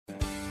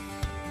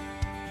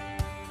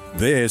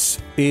This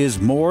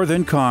is More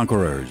Than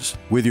Conquerors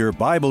with your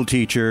Bible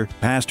teacher,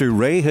 Pastor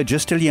Ray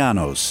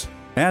Hagistilianos.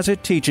 As a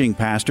teaching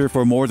pastor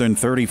for more than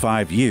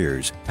 35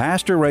 years,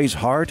 Pastor Ray's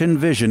heart and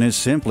vision is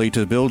simply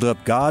to build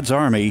up God's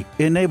army,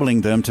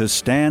 enabling them to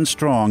stand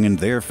strong in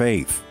their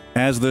faith.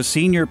 As the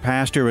senior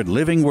pastor at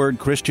Living Word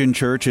Christian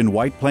Church in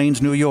White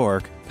Plains, New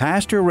York,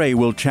 Pastor Ray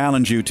will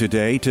challenge you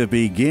today to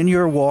begin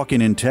your walk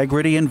in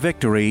integrity and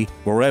victory,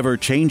 forever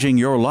changing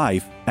your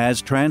life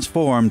as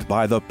transformed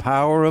by the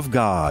power of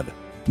God.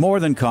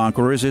 More Than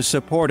Conquerors is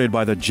supported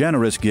by the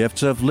generous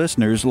gifts of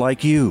listeners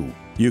like you.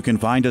 You can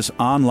find us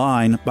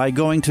online by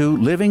going to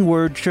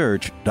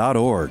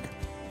livingwordchurch.org.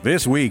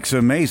 This week's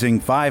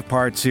amazing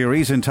 5-part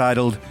series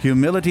entitled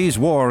Humility's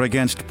War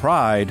Against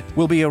Pride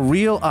will be a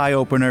real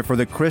eye-opener for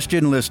the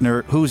Christian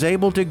listener who's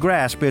able to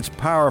grasp its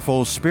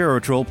powerful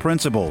spiritual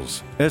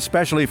principles.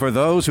 Especially for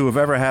those who have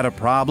ever had a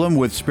problem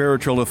with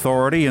spiritual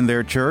authority in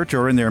their church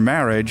or in their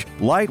marriage,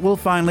 light will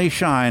finally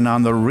shine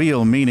on the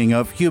real meaning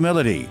of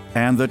humility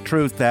and the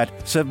truth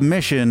that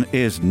submission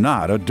is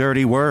not a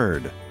dirty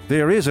word.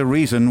 There is a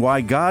reason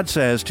why God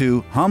says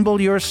to humble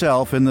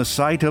yourself in the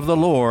sight of the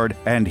Lord,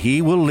 and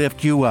He will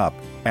lift you up,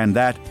 and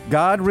that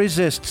God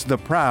resists the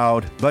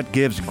proud but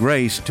gives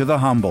grace to the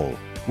humble.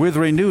 With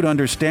renewed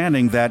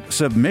understanding that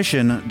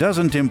submission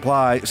doesn't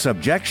imply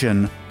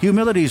subjection,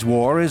 humility's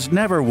war is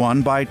never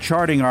won by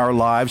charting our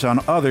lives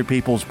on other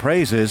people's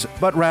praises,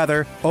 but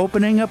rather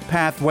opening a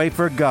pathway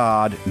for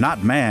God,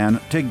 not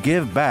man, to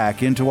give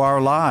back into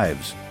our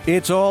lives.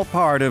 It's all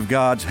part of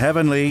God's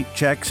heavenly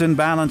checks and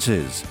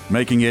balances,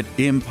 making it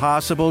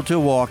impossible to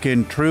walk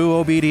in true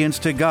obedience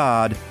to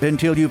God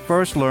until you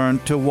first learn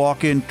to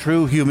walk in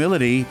true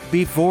humility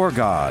before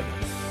God.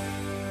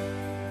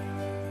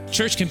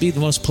 Church can be the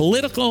most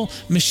political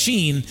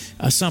machine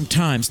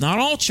sometimes. Not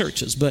all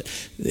churches, but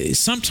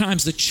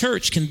sometimes the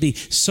church can be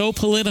so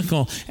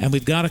political, and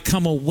we've got to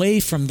come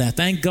away from that.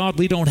 Thank God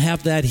we don't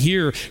have that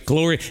here.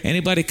 Glory.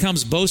 Anybody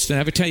comes boasting.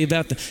 I ever tell you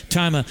about the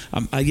time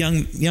a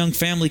young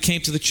family came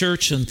to the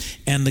church, and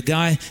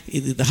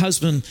the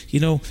husband,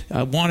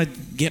 wanted to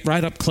get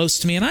right up close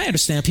to me. And I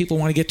understand people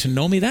want to get to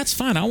know me. That's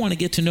fine. I want to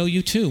get to know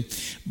you too.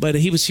 But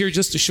he was here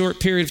just a short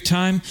period of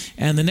time,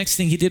 and the next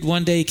thing he did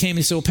one day, he came and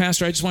he said, "Well,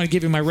 Pastor, I just want to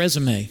give you my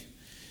resume."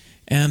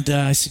 And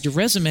I said, "Your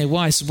resume?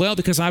 Why?" I said, "Well,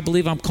 because I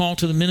believe I'm called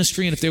to the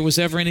ministry, and if there was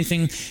ever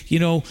anything,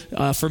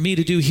 for me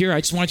to do here, I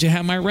just wanted you to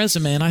have my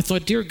resume." And I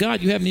thought, dear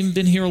God, you haven't even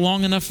been here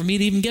long enough for me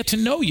to even get to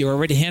know you.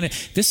 Already handed.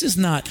 This is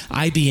not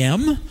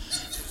IBM.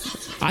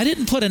 I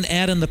didn't put an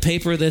ad in the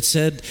paper that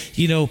said,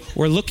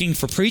 we're looking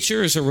for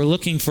preachers or we're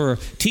looking for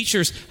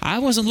teachers. I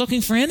wasn't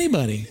looking for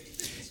anybody.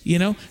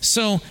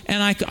 So,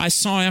 and I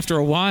saw after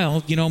a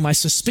while, my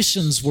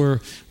suspicions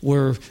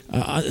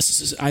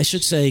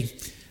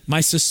my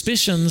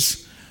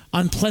suspicions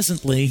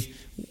unpleasantly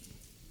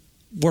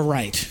were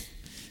right,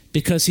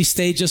 because he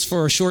stayed just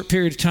for a short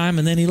period of time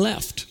and then he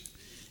left.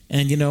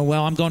 And,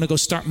 I'm going to go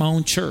start my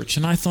own church.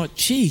 And I thought,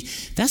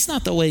 that's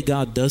not the way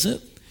God does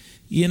it.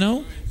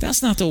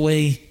 That's not the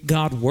way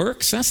God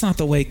works. That's not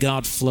the way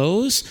God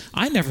flows.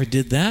 I never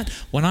did that.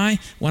 When I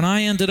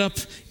ended up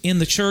in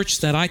the church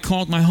that I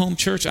called my home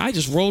church, I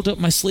just rolled up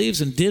my sleeves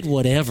and did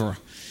whatever.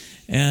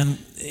 And,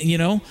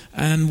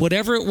 and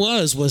whatever it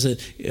was it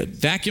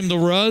vacuum the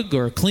rug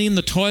or clean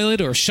the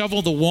toilet or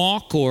shovel the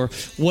walk or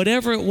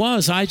whatever it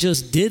was, I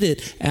just did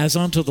it as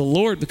unto the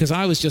Lord, because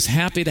I was just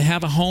happy to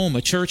have a home,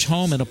 a church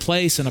home, and a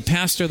place, and a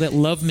pastor that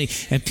loved me,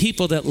 and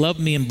people that loved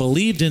me and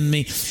believed in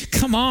me.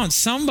 Come on,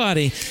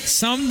 somebody.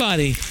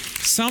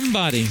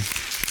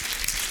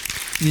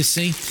 You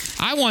see,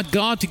 I want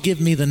God to give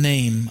me the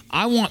name.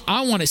 I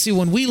want to see,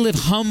 when we live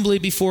humbly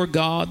before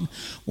God,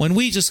 when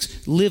we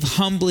just live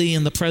humbly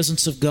in the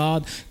presence of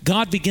God,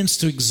 God begins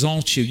to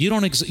exalt you. You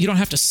don't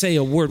have to say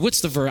a word.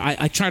 What's the verse?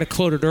 I tried to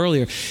quote it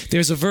earlier.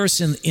 There's a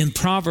verse in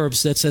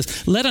Proverbs that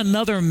says, "Let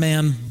another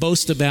man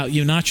boast about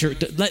you,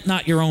 let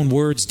not your own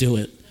words do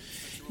it."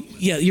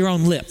 Yeah, your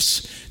own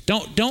lips.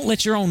 Don't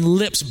let your own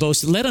lips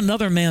boast. Let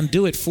another man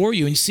do it for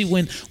you. And you see,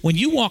 when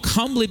you walk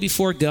humbly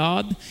before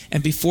God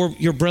and before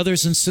your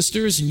brothers and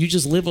sisters, and you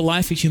just live a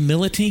life of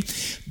humility,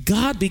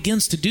 God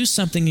begins to do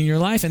something in your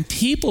life, and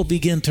people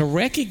begin to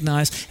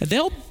recognize, and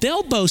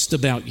they'll boast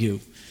about you.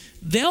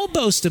 They'll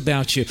boast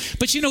about you.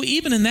 But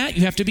even in that,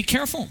 you have to be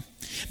careful.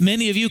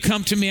 Many of you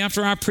come to me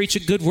after I preach a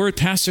good word,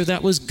 "Pastor,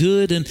 that was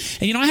good." And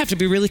I have to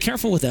be really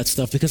careful with that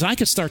stuff, because I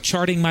could start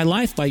charting my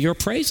life by your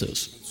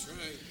praises.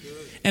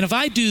 And if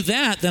I do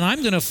that, then I'm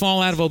going to fall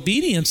out of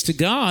obedience to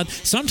God.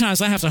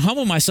 Sometimes I have to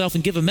humble myself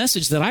and give a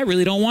message that I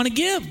really don't want to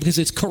give, because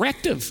it's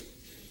corrective.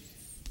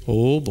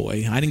 Oh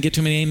boy, I didn't get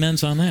too many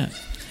amens on that.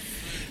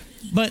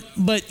 But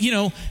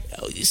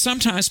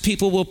sometimes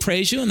people will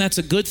praise you, and that's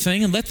a good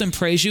thing, and let them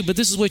praise you. But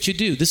this is what you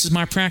do. This is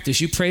my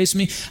practice. You praise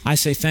me, I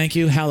say thank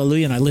you,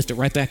 hallelujah, and I lift it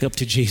right back up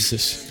to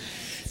Jesus.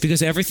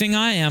 Because everything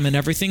I am and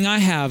everything I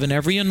have and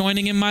every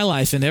anointing in my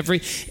life and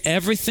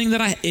everything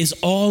that is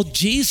all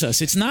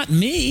Jesus. It's not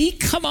me.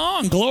 Come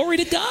on. Glory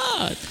to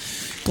God.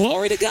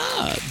 Glory to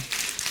God.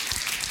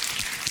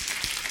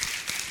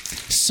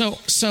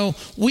 So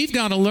we've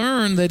got to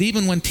learn that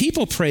even when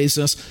people praise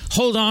us,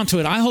 hold on to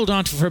it. I hold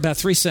on to it for about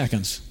 3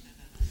 seconds.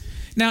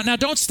 Now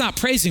don't stop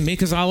praising me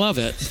because I love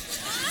it.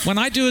 When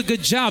I do a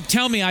good job,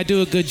 tell me I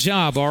do a good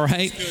job, all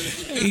right?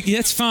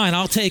 It's fine,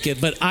 I'll take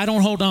it, but I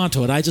don't hold on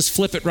to it. I just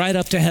flip it right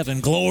up to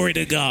heaven. Glory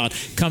to God.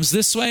 Comes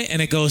this way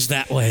and it goes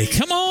that way.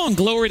 Come on,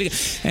 glory to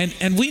God.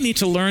 And we need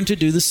to learn to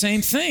do the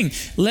same thing.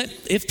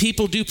 If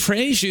people do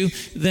praise you,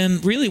 then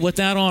really what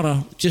that ought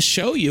to just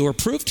show you or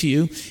prove to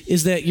you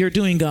is that you're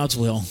doing God's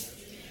will.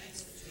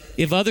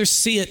 If others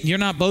see it, you're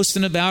not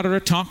boasting about it or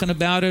talking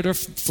about it or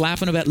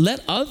flapping about it.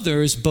 Let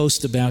others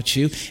boast about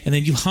you, and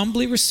then you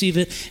humbly receive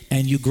it,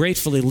 and you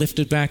gratefully lift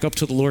it back up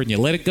to the Lord, and you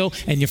let it go,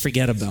 and you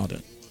forget about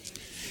it.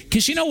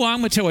 Because you know what? I'm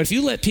going to tell you, if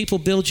you let people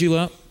build you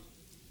up,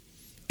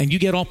 and you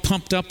get all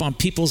pumped up on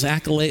people's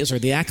accolades or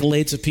the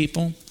accolades of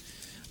people,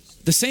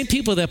 the same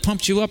people that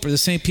pumped you up are the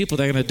same people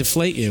that are going to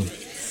deflate you.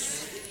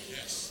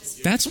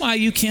 That's why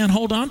you can't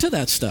hold on to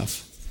that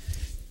stuff.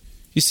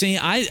 You see,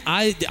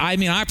 I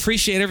mean, I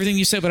appreciate everything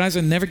you said, but as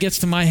it never gets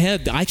to my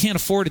head, I can't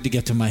afford it to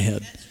get to my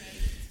head.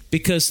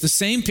 Because the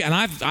same, and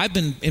I've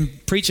been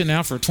preaching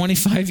now for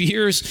 25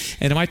 years,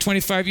 and in my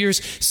 25 years,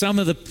 some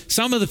of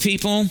the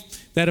people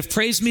that have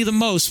praised me the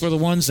most were the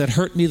ones that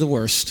hurt me the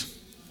worst.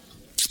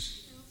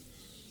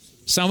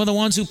 Some of the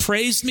ones who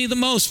praised me the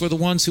most were the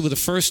ones who were the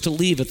first to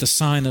leave at the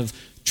sign of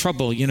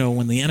trouble,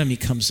 when the enemy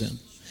comes in.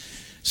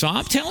 So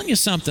I'm telling you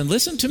something.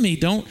 Listen to me.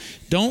 Don't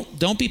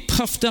be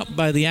puffed up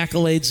by the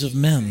accolades of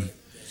men.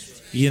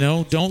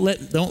 Don't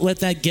let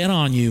that get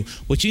on you.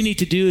 What you need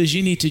to do is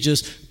you need to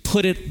just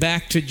put it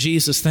back to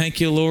Jesus. Thank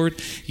you,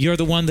 Lord. You're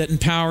the one that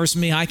empowers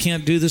me. I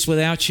can't do this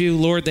without you,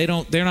 Lord. They're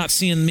not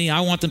seeing me.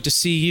 I want them to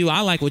see you.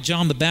 I like what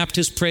John the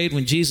Baptist prayed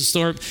when Jesus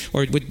or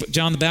what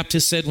John the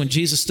Baptist said when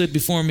Jesus stood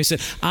before him. He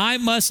said, "I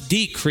must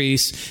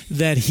decrease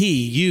that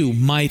you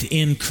might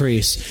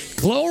increase."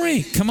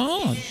 Glory. Come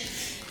on.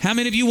 How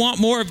many of you want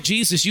more of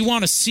Jesus? You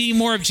want to see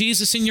more of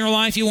Jesus in your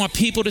life? You want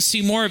people to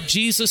see more of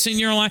Jesus in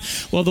your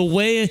life? Well, the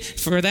way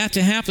for that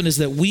to happen is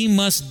that we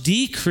must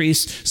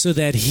decrease so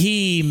that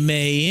he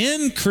may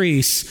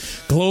increase.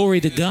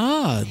 Glory to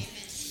God.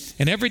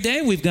 And every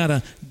day we've got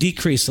to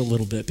decrease a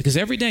little bit because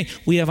every day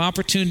we have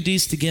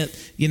opportunities to get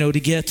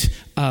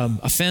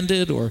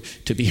offended or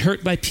to be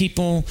hurt by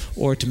people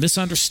or to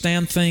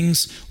misunderstand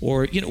things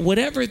or,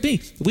 whatever it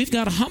be. We've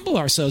got to humble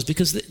ourselves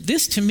because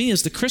this to me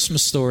is the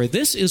Christmas story.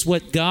 This is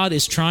what God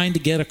is trying to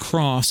get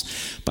across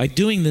by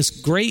doing this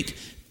great,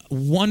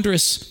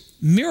 wondrous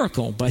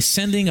miracle by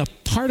sending a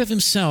part of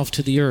himself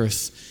to the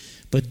earth,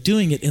 but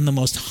doing it in the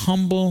most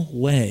humble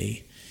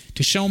way.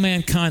 To show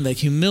mankind that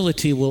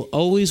humility will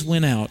always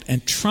win out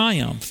and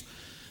triumph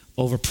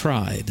over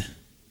pride.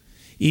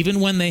 Even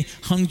when they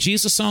hung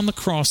Jesus on the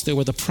cross, there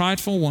were the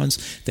prideful ones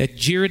that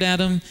jeered at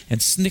him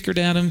and snickered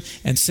at him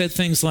and said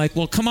things like,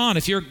 well, come on,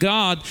 if you're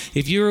God,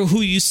 if you're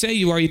who you say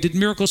you are, you did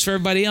miracles for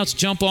everybody else,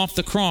 jump off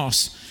the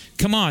cross.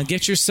 Come on,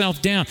 get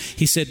yourself down.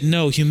 He said,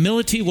 no,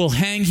 humility will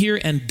hang here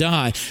and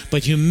die,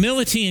 but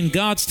humility in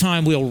God's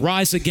time will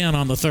rise again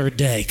on the third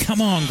day. Come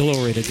on,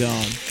 glory to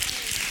God.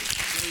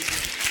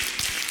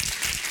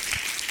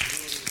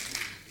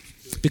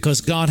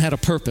 Because God had a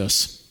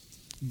purpose.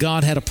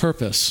 God had a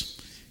purpose.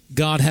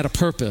 God had a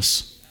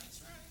purpose.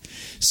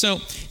 So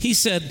he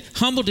said,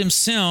 humbled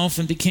himself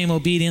and became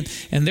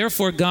obedient, and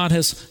therefore God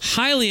has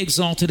highly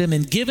exalted him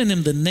and given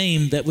him the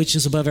name that which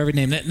is above every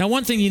name. Now,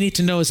 one thing you need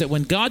to know is that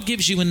when God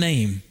gives you a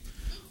name,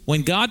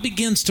 when God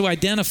begins to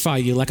identify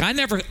you, like I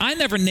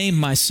never named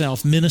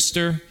myself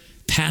minister,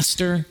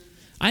 pastor.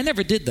 I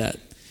never did that.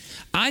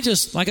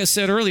 Like I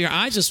said earlier,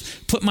 I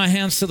just put my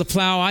hands to the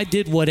plow. I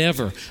did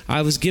whatever.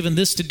 I was given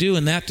this to do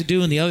and that to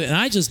do and the other, and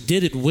I just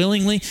did it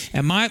willingly.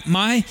 And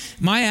my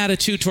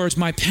attitude towards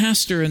my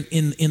pastor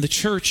in the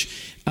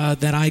church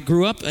that I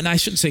grew up, and I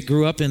shouldn't say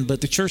grew up in,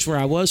 but the church where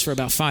I was for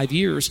about 5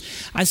 years,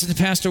 I said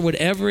to Pastor,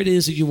 whatever it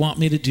is that you want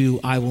me to do,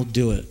 I will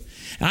do it.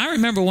 And I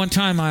remember one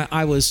time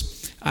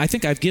I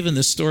think I've given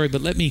this story,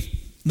 but let me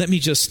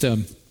just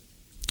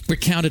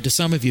recount it to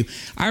some of you.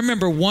 I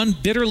remember one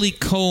bitterly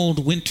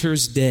cold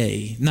winter's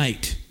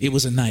night. It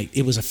was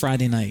a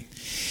Friday night.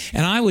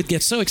 And I would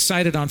get so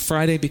excited on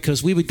Friday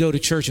because we would go to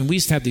church, and we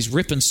used to have these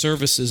ripping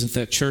services at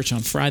that church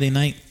on Friday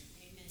night.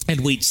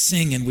 And we'd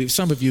sing, and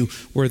some of you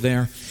were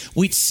there.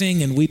 We'd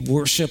sing, and we'd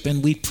worship,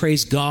 and we'd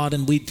praise God,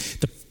 and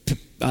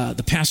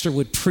the pastor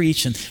would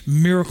preach, and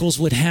miracles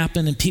would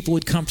happen, and people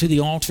would come to the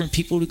altar, and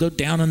people would go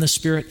down in the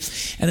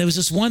Spirit. And there was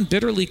this one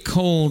bitterly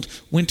cold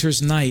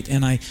winter's night,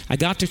 and I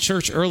got to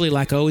church early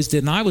like I always did,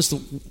 and I was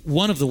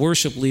one of the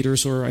worship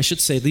leaders, or I should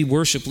say the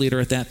worship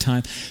leader at that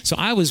time. So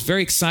I was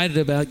very excited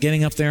about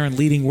getting up there and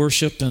leading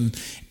worship and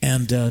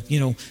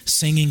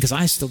singing, because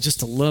I still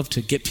just love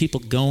to get people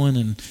going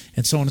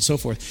and so on and so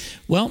forth.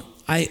 Well,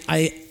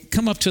 I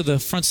come up to the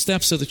front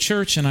steps of the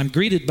church, and I'm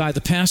greeted by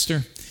the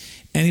pastor.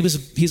 And he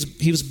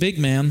was a big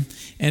man,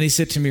 and he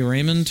said to me,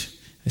 Raymond,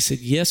 I said,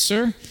 yes,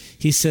 sir.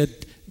 He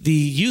said, the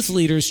youth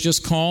leaders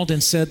just called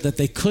and said that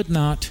they could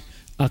not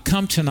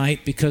come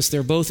tonight because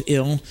they're both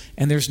ill,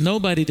 and there's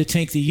nobody to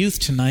take the youth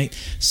tonight,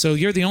 so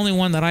you're the only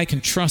one that I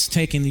can trust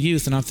taking the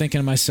youth. And I'm thinking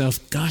to myself,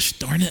 gosh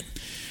darn it,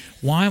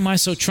 why am I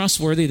so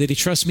trustworthy that he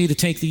trusts me to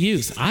take the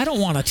youth? I don't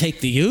want to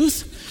take the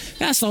youth.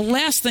 That's the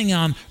last thing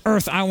on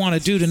earth I want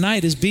to do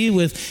tonight, is be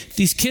with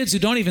these kids who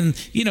don't even,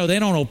 they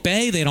don't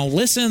obey, they don't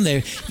listen,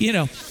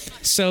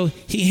 So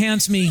he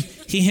hands me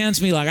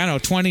like, I don't know,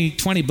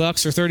 20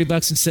 bucks or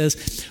 $30 and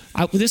says,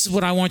 this is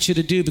what I want you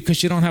to do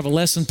because you don't have a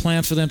lesson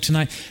planned for them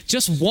tonight.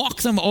 Just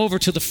walk them over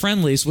to the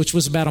Friendlies, which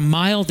was about a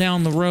mile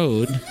down the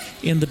road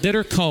in the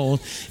bitter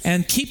cold,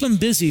 and keep them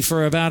busy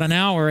for about an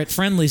hour at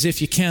Friendlies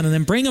if you can, and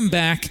then bring them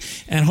back,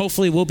 and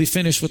hopefully we'll be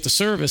finished with the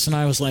service. And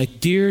I was like,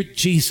 dear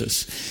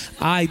Jesus,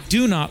 I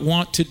do not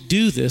want to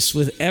do this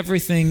with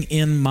everything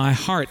in my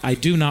heart. I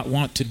do not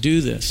want to do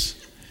this.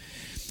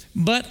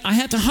 But I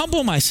had to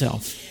humble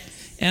myself.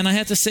 And I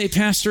had to say,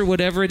 Pastor,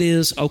 whatever it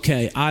is,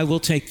 okay, I will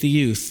take the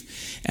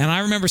youth. And I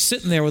remember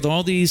sitting there with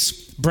all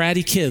these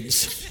bratty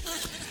kids,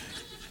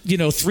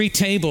 3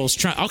 tables.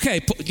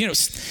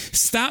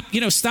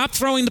 Stop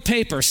throwing the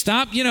paper.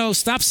 Stop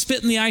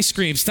spitting the ice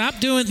cream. Stop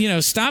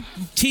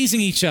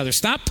teasing each other.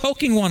 Stop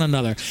poking one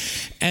another.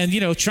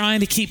 And, trying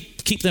to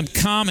keep them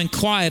calm and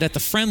quiet at the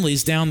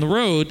Friendlies down the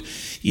road,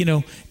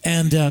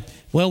 And,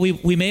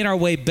 we made our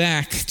way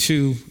back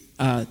to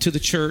the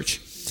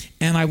church.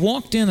 And I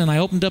walked in and I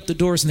opened up the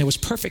doors and there was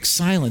perfect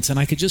silence, and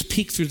I could just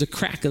peek through the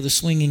crack of the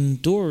swinging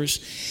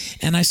doors,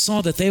 and I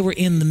saw that they were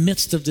in the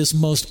midst of this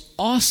most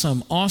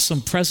awesome,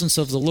 awesome presence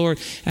of the Lord.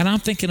 And I'm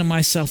thinking to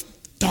myself,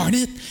 darn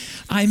it,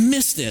 I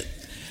missed it.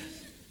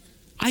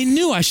 I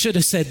knew I should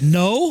have said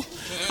no.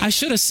 I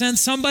should have sent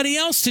somebody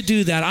else to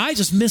do that. I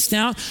just missed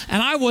out,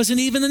 and I wasn't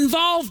even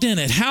involved in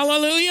it.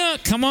 Hallelujah.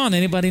 Come on,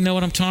 anybody know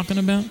what I'm talking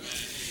about?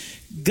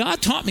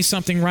 God taught me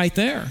something right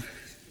there.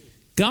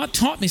 God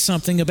taught me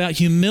something about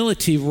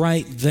humility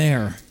right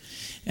there.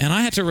 And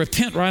I had to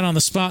repent right on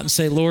the spot and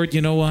say, Lord,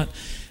 you know what?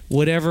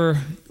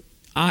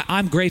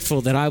 I'm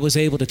grateful that I was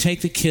able to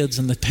take the kids,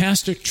 and the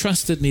pastor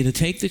trusted me to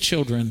take the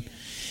children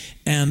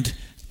and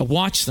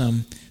watch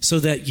them so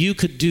that you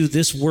could do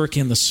this work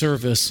in the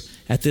service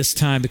at this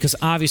time, because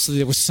obviously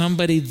there was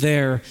somebody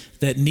there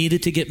that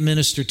needed to get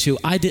ministered to.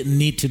 I didn't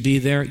need to be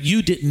there.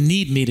 You didn't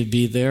need me to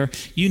be there.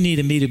 You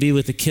needed me to be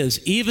with the kids,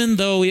 even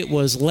though it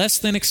was less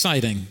than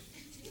exciting.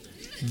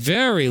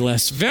 Very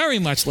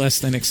much less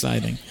than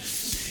exciting.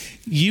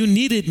 You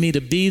needed me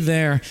to be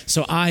there,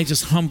 so I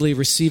just humbly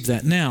received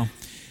that. Now,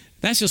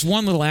 that's just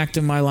one little act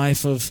in my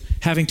life of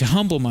having to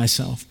humble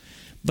myself.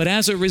 But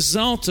as a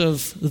result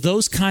of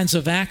those kinds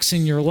of acts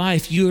in your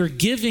life, you are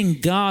giving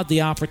God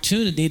the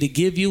opportunity to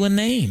give you a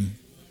name.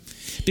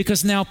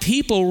 Because now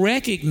people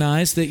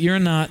recognize that you're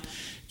not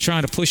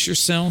trying to push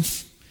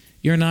yourself.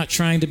 You're not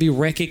trying to be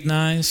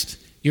recognized.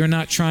 You're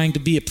not trying to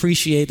be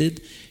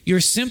appreciated.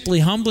 You're simply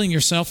humbling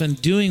yourself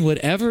and doing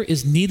whatever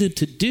is needed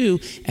to do,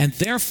 and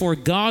therefore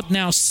God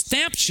now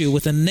stamps you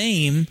with a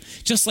name,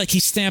 just like he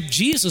stamped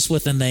Jesus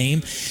with a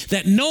name,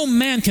 that no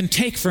man can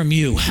take from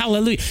you.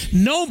 Hallelujah.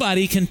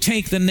 Nobody can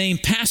take the name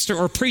pastor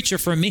or preacher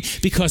from me,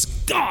 because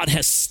God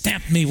has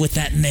stamped me with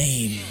that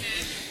name.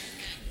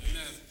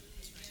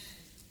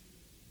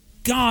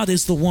 God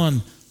is the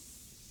one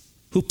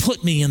who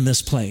put me in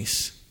this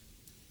place.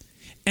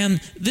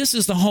 And this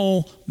is the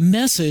whole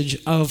message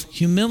of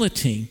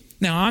humility.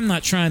 Now, I'm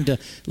not trying to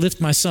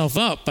lift myself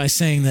up by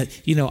saying that,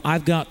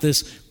 I've got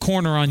this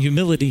corner on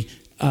humility,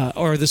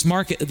 or this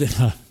market,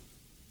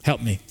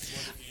 help me,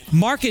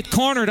 market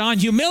cornered on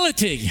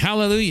humility.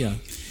 Hallelujah.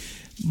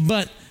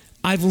 But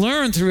I've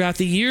learned throughout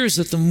the years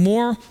that the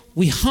more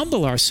we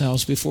humble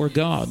ourselves before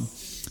God,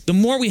 the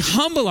more we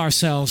humble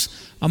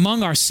ourselves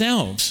among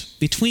ourselves,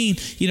 between,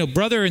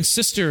 brother and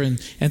sister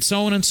and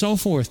so on and so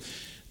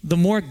forth, the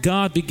more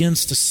God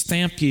begins to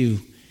stamp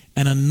you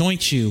and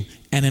anoint you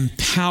and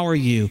empower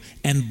you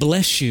and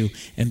bless you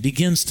and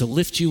begins to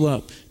lift you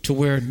up to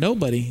where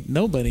nobody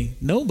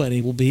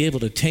will be able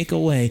to take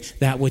away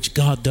that which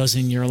God does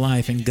in your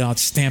life and God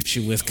stamps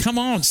you with. Come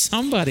on,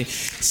 somebody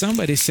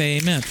say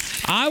amen.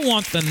 I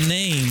want the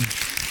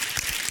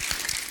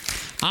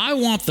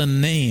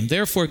name.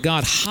 Therefore,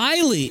 God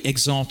highly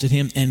exalted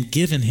him and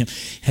given him.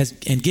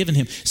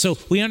 So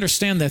we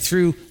understand that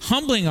through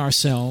humbling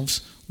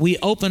ourselves, we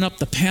open up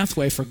the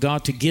pathway for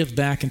God to give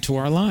back into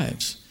our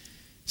lives.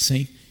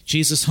 See,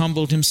 Jesus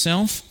humbled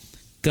himself.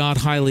 God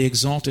highly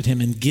exalted him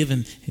and gave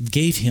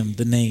him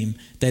the name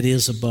that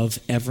is above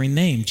every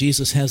name.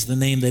 Jesus has the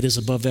name that is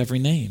above every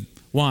name.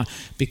 Why?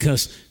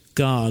 Because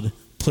God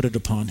put it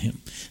upon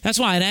him. That's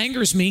why it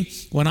angers me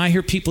when I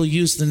hear people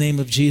use the name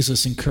of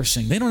Jesus in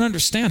cursing. They don't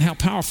understand how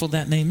powerful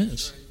that name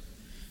is.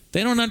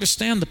 They don't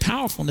understand the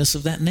powerfulness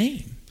of that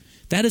name.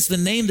 That is the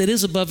name that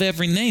is above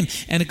every name.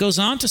 And it goes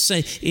on to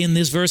say in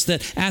this verse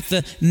that at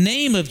the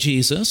name of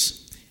Jesus,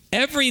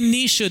 every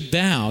knee should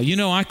bow.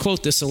 I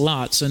quote this a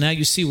lot, so now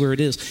you see where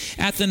it is.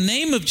 At the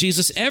name of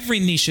Jesus,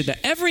 every knee should bow.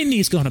 Every knee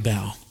is going to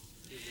bow.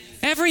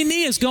 Every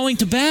knee is going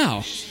to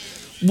bow.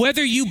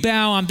 Whether you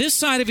bow on this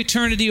side of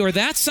eternity or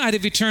that side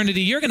of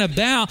eternity, you're going to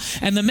bow.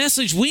 And the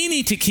message we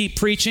need to keep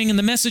preaching and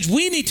the message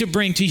we need to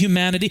bring to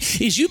humanity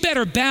is you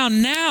better bow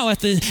now at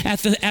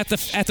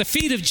the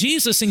feet of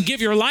Jesus and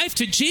give your life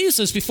to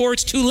Jesus before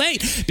it's too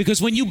late.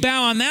 Because when you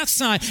bow on that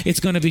side,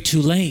 it's going to be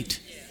too late.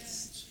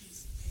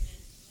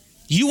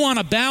 You want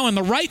to bow in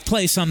the right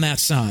place on that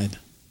side.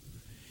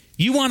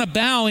 You want to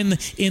bow in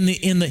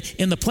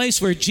the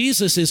place where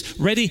Jesus is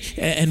ready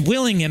and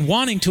willing and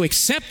wanting to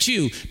accept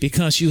you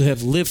because you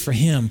have lived for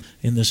him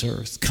in this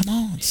earth. Come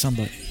on,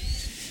 somebody.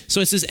 So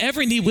it says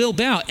every knee will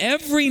bow.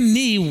 Every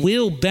knee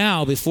will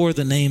bow before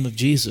the name of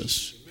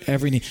Jesus.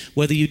 Every knee.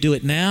 Whether you do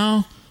it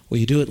now or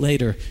you do it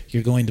later,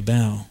 you're going to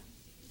bow.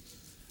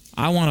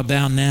 I want to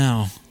bow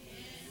now.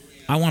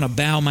 I want to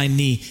bow my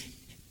knee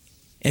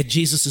at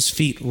Jesus'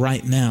 feet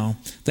right now.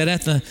 That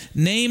at the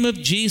name of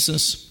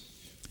Jesus...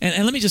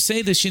 And let me just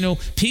say this,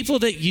 people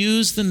that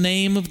use the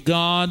name of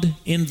God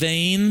in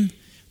vain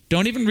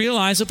don't even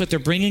realize it, but they're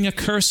bringing a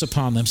curse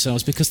upon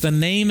themselves because the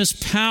name is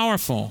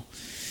powerful.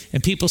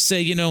 And people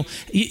say,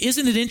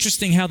 isn't it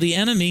interesting how the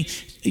enemy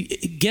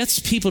gets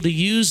people to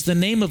use the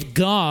name of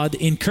God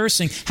in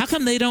cursing? How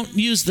come they don't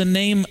use the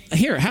name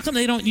here? How come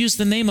they don't use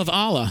the name of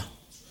Allah?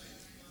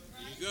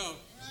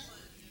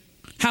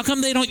 How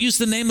come they don't use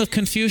the name of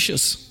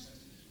Confucius?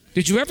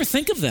 Did you ever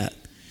think of that?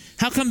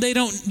 How come they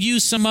don't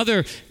use some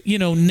other,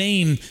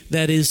 name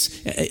that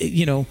is,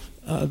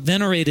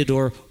 venerated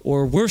or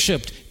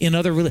worshipped in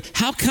other religions?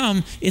 How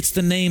come it's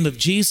the name of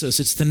Jesus?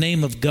 It's the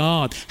name of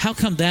God. How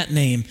come that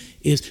name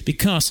is?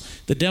 Because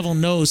the devil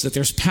knows that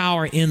there's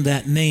power in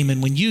that name.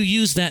 And when you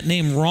use that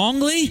name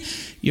wrongly,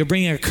 you're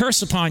bringing a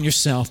curse upon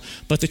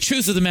yourself. But the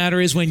truth of the matter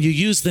is when you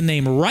use the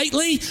name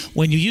rightly,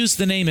 when you use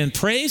the name in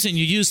praise and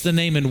you use the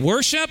name in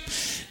worship,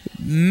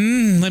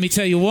 let me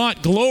tell you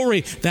what,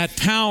 glory, that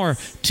power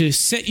to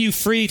set you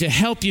free, to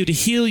help you, to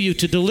heal you,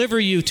 to deliver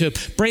you, to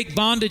break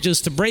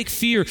bondages, to break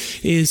fear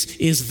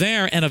is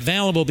there and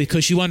available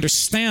because you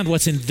understand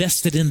what's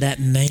invested in that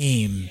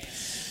name.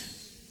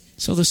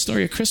 So the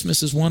story of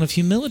Christmas is one of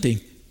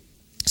humility.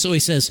 So he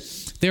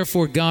says,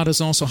 therefore God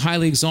has also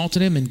highly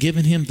exalted him and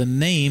given him the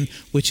name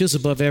which is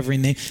above every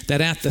name,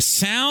 that at the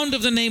sound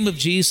of the name of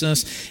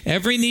Jesus,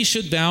 every knee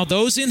should bow,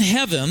 those in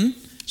heaven.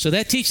 So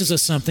that teaches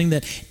us something,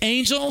 that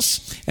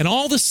angels and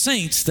all the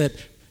saints that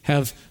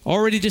have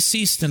already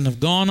deceased and have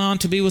gone on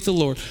to be with the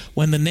Lord,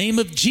 when the name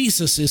of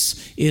Jesus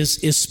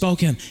is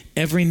spoken,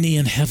 every knee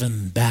in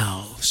heaven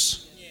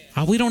bows.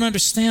 We don't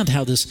understand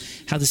how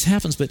this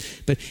happens, but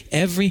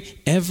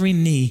every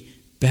knee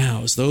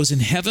bows. Those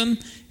in heaven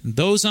and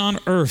those on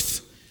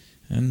earth.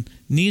 And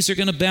knees are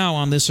going to bow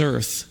on this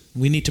earth.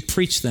 We need to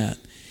preach that.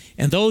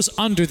 And those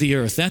under the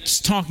earth. That's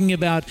talking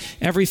about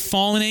every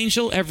fallen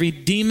angel, every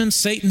demon,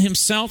 Satan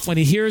himself. When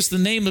he hears the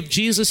name of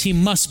Jesus, he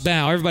must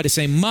bow. Everybody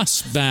say,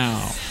 must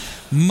bow.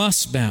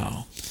 Must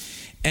bow.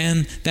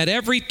 And that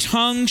every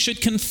tongue should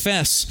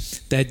confess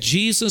that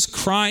Jesus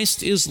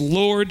Christ is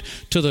Lord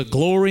to the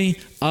glory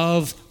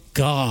of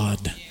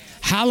God.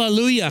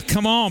 Hallelujah.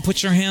 Come on,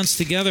 put your hands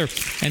together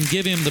and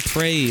give him the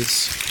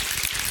praise.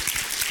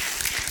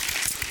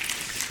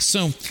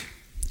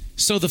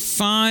 So the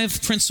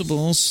 5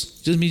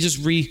 principles, let me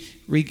just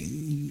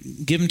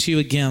give them to you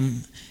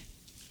again.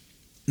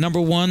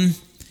 Number 1,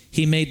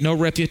 he made no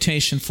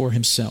reputation for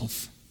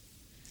himself.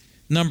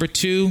 Number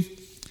 2,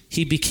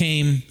 he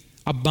became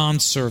a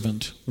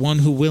bondservant, one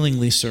who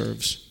willingly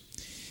serves.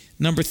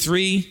 Number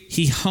 3,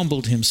 he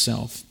humbled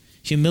himself.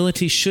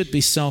 Humility should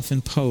be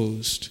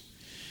self-imposed.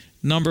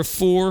 Number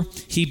 4,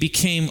 he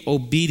became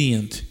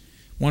obedient.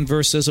 One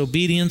verse says,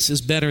 obedience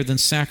is better than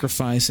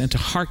sacrifice, and to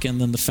hearken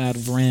than the fat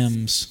of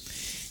rams.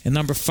 And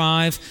number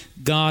 5,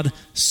 God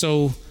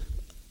so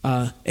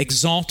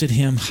exalted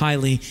him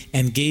highly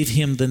and gave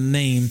him the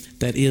name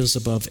that is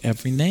above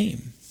every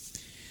name.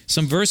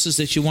 Some verses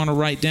that you want to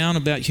write down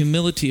about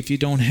humility if you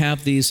don't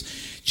have these.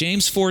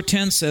 James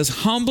 4:10 says,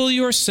 humble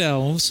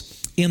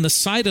yourselves in the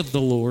sight of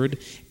the Lord,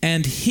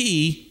 and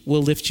he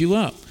will lift you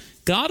up.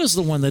 God is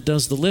the one that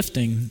does the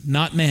lifting,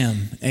 not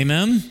man.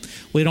 Amen?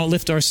 We don't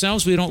lift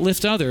ourselves. We don't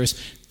lift others.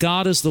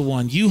 God is the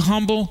one. You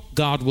humble,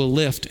 God will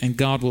lift, and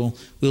God will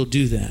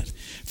do that.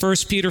 1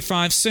 Peter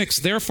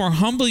 5:6, therefore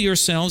humble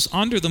yourselves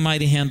under the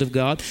mighty hand of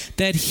God,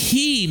 that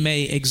he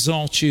may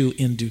exalt you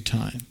in due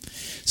time.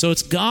 So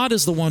it's God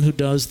is the one who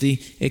does the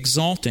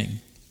exalting.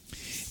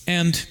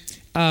 And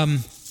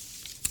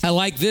I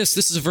like this.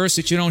 This is a verse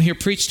that you don't hear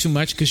preached too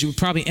much because you would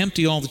probably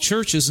empty all the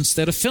churches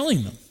instead of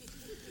filling them.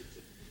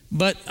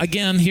 But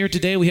again, here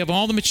today we have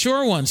all the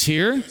mature ones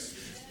here.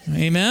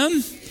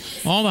 Amen?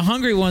 All the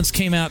hungry ones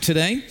came out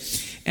today.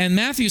 And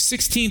Matthew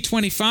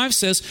 16:25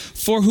 says,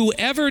 for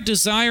whoever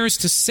desires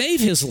to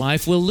save his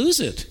life will lose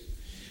it.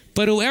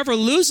 But whoever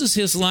loses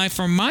his life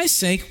for my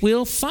sake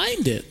will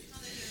find it.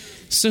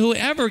 So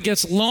whoever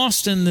gets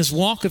lost in this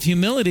walk of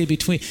humility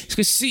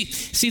because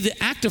see, the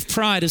act of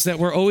pride is that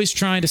we're always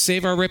trying to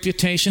save our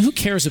reputation. Who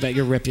cares about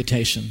your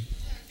reputation?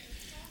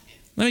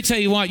 Let me tell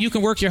you what, you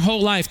can work your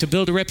whole life to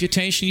build a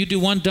reputation. You do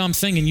one dumb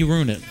thing and you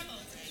ruin it.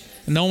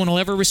 No one will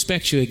ever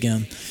respect you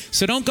again.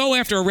 So don't go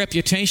after a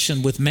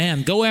reputation with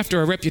man. Go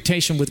after a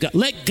reputation with God.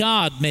 Let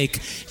God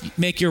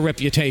make your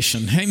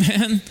reputation.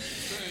 Amen.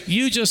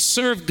 You just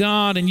serve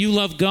God and you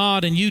love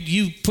God and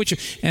you put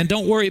and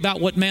don't worry about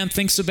what man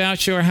thinks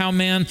about you or how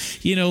man,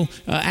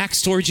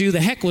 acts towards you. The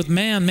heck with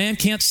man. Man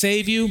can't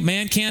save you.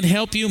 Man can't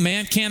help you.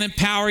 Man can't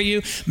empower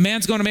you.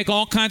 Man's going to make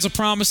all kinds of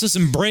promises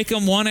and break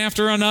them one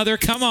after another.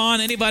 Come on,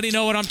 anybody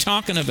know what I'm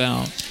talking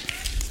about?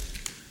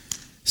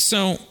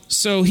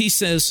 So he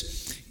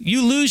says,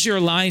 you lose your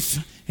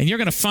life and you're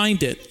going to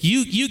find it.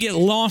 You get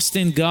lost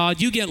in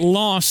God. You get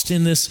lost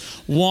in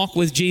this walk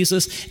with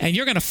Jesus, and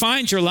you're going to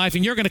find your life,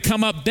 and you're going to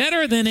come up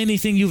better than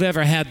anything you've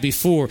ever had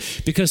before.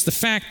 Because the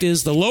fact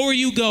is, the lower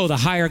you go, the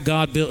higher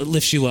God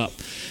lifts you up.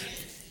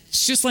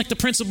 It's just like the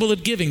principle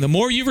of giving. The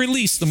more you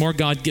release, the more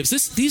God gives.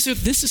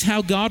 This is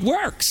how God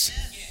works.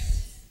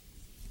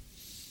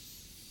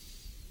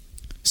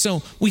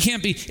 So we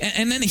can't be,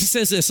 and then he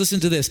says this,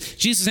 listen to this.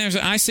 Jesus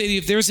answered, I say to you,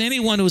 if there's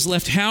anyone who has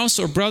left house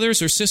or brothers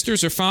or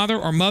sisters or father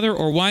or mother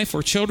or wife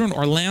or children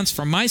or lands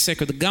for my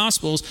sake or the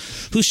gospel's,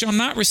 who shall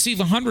not receive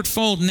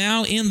 100-fold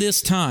now in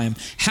this time,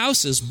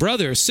 houses,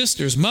 brothers,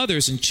 sisters,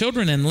 mothers, and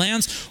children and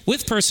lands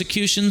with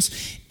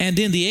persecutions, and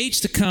in the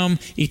age to come,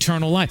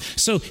 eternal life.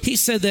 So he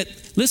said that,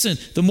 listen,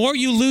 the more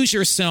you lose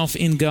yourself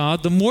in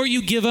God, the more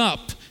you give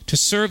up to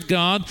serve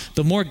God,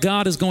 the more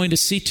God is going to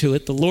see to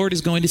it, the Lord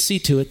is going to see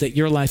to it that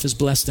your life is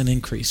blessed and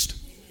increased.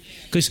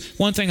 Because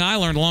one thing I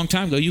learned a long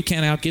time ago, you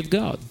can't outgive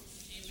God.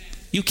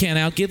 You can't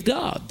outgive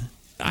God.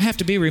 I have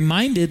to be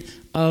reminded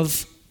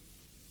of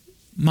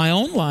my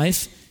own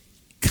life,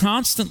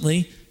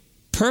 constantly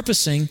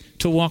purposing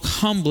to walk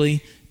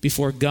humbly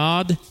before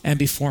God and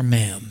before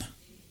man.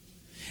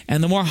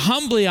 And the more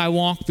humbly I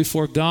walk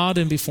before God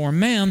and before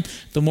man,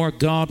 the more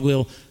God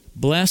will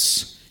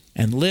bless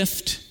and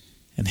lift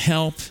and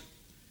help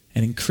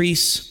and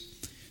increase.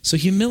 So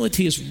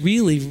humility is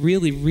really,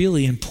 really,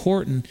 really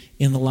important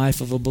in the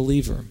life of a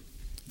believer.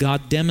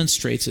 God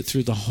demonstrates it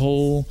through the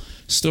whole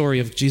story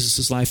of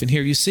Jesus' life. And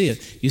here you see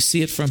it. You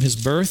see it from his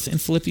birth in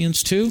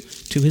Philippians 2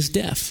 to his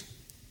death.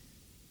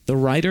 The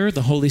writer,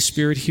 the Holy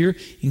Spirit here,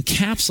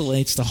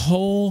 encapsulates the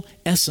whole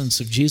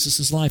essence of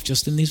Jesus' life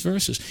just in these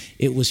verses.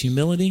 It was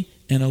humility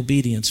and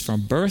obedience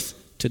from birth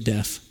to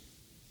death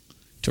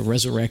to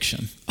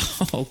resurrection.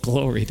 Oh,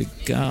 glory to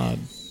God.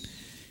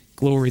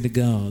 Glory to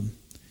God.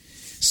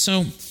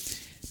 So,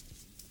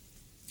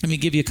 let me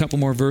give you a couple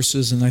more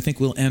verses, and I think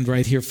we'll end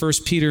right here. 1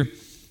 Peter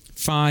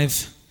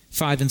 5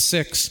 and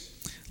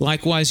 6.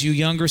 Likewise, you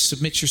younger,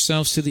 submit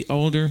yourselves to the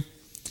older.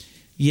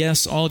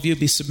 Yes, all of you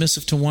be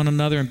submissive to one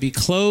another, and be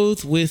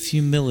clothed with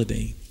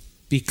humility.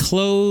 Be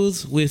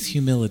clothed with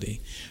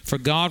humility. For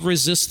God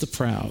resists the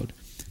proud,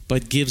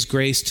 but gives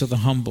grace to the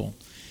humble.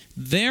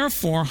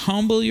 Therefore,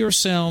 humble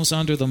yourselves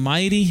under the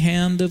mighty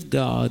hand of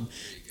God,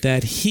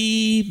 that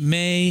he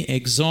may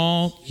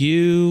exalt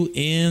you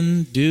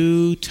in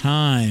due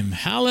time.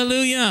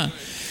 Hallelujah.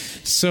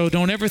 So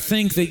don't ever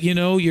think that,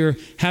 you're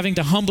having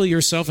to humble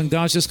yourself and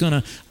God's just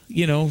going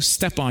to,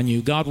 step on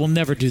you. God will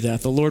never do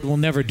that. The Lord will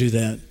never do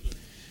that.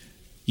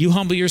 You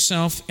humble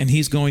yourself and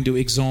he's going to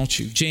exalt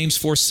you. James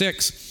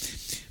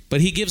 4:6. But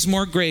he gives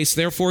more grace.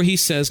 Therefore he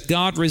says,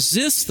 God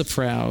resists the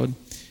proud,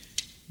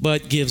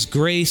 but gives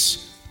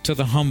grace to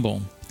the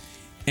humble.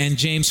 And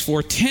James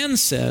 4:10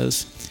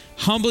 says,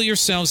 humble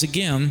yourselves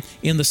again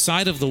in the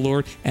sight of the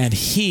Lord, and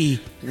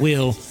he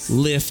will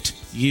lift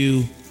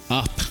you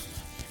up.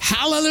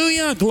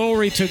 Hallelujah!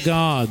 Glory to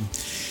God.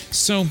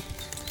 So,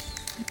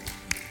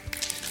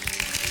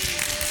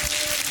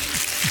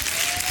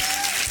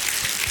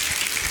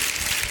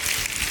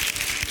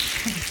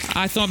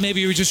 I thought maybe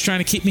you were just trying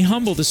to keep me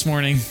humble this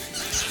morning.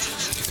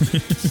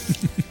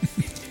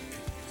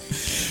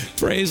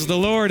 Praise the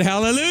Lord.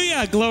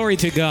 Hallelujah! Glory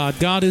to God.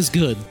 God is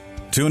good.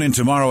 Tune in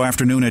tomorrow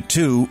afternoon at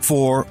 2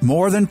 for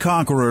More Than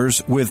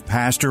Conquerors with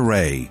Pastor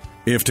Ray.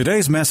 If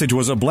today's message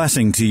was a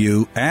blessing to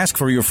you, ask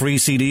for your free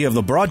CD of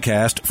the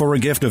broadcast for a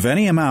gift of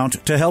any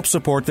amount to help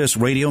support this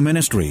radio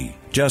ministry.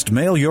 Just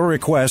mail your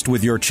request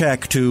with your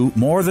check to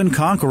More Than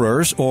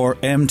Conquerors, or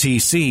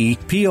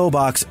MTC, P.O.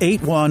 Box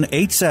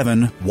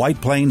 8187, White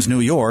Plains,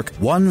 New York,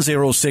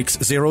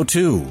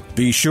 10602.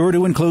 Be sure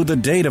to include the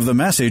date of the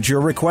message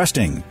you're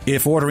requesting.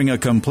 If ordering a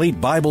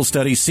complete Bible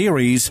study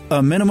series,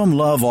 a minimum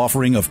love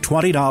offering of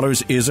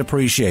 $20 is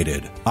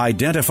appreciated.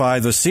 Identify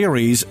the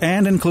series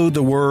and include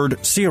the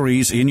word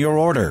series in your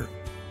order.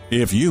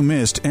 If you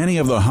missed any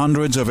of the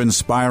hundreds of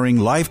inspiring,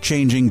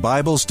 life-changing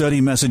Bible study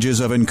messages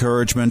of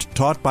encouragement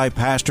taught by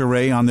Pastor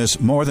Ray on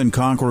this More Than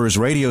Conquerors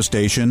radio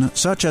station,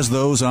 such as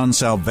those on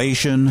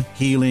salvation,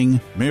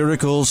 healing,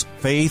 miracles,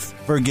 faith,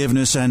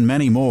 forgiveness, and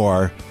many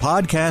more,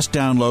 podcast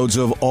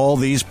downloads of all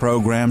these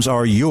programs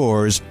are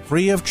yours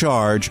free of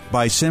charge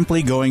by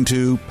simply going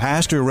to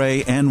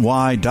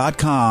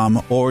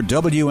PastorRayNY.com or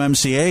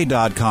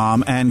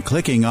WMCA.com and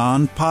clicking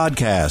on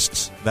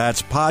Podcasts.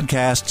 That's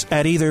podcasts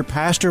at either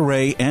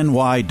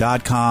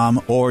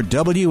PastorRayNY.com or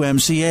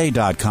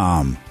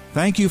WMCA.com.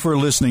 Thank you for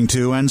listening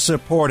to and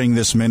supporting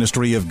this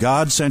ministry of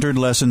God-centered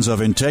lessons of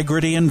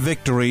integrity and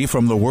victory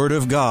from the Word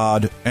of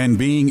God, and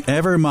being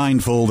ever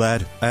mindful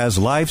that, as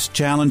life's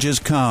challenges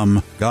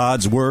come,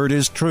 God's Word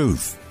is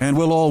truth and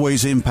will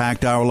always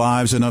impact our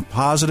lives in a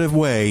positive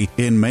way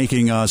in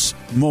making us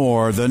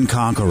more than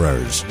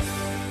conquerors.